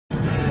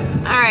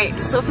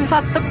Alright, so if we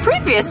thought the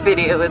previous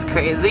video was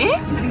crazy,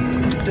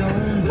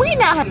 we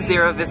now have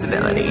zero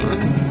visibility.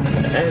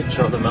 And the edge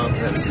of the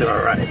mountain is to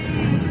our right.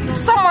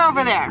 Somewhere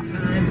over there.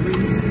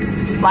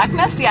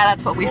 Blackness? Yeah,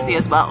 that's what we see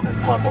as well.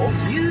 And potholes.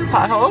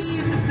 Potholes.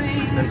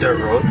 And dirt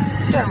road.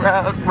 Dirt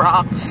road,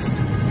 rocks.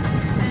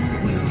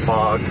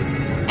 Fog.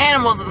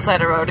 Animals at the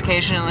side of the road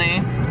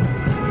occasionally.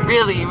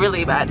 Really,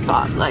 really bad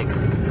fog. Like,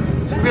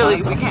 really,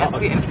 we can't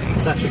see anything.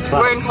 It's actually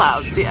clouds. We're in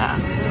clouds, yeah.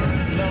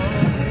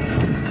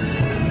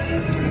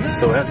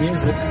 Still have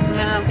music.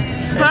 Yeah.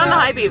 Put on the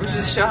high beam just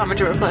to show how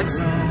much it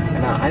reflects.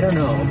 And I don't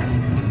know.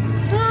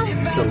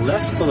 It's the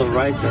left or the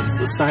right that's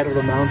the side of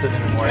the mountain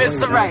anymore. It's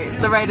the right.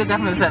 The right is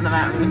definitely the side of the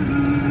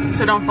mountain.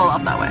 So don't fall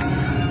off that way.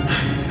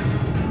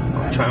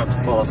 I'll try not to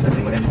fall off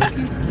anyway.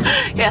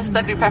 Yes,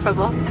 that'd be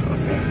preferable.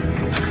 Okay.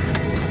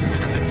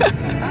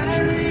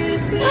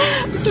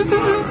 This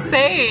is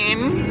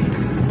insane.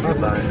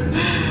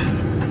 Bye-bye.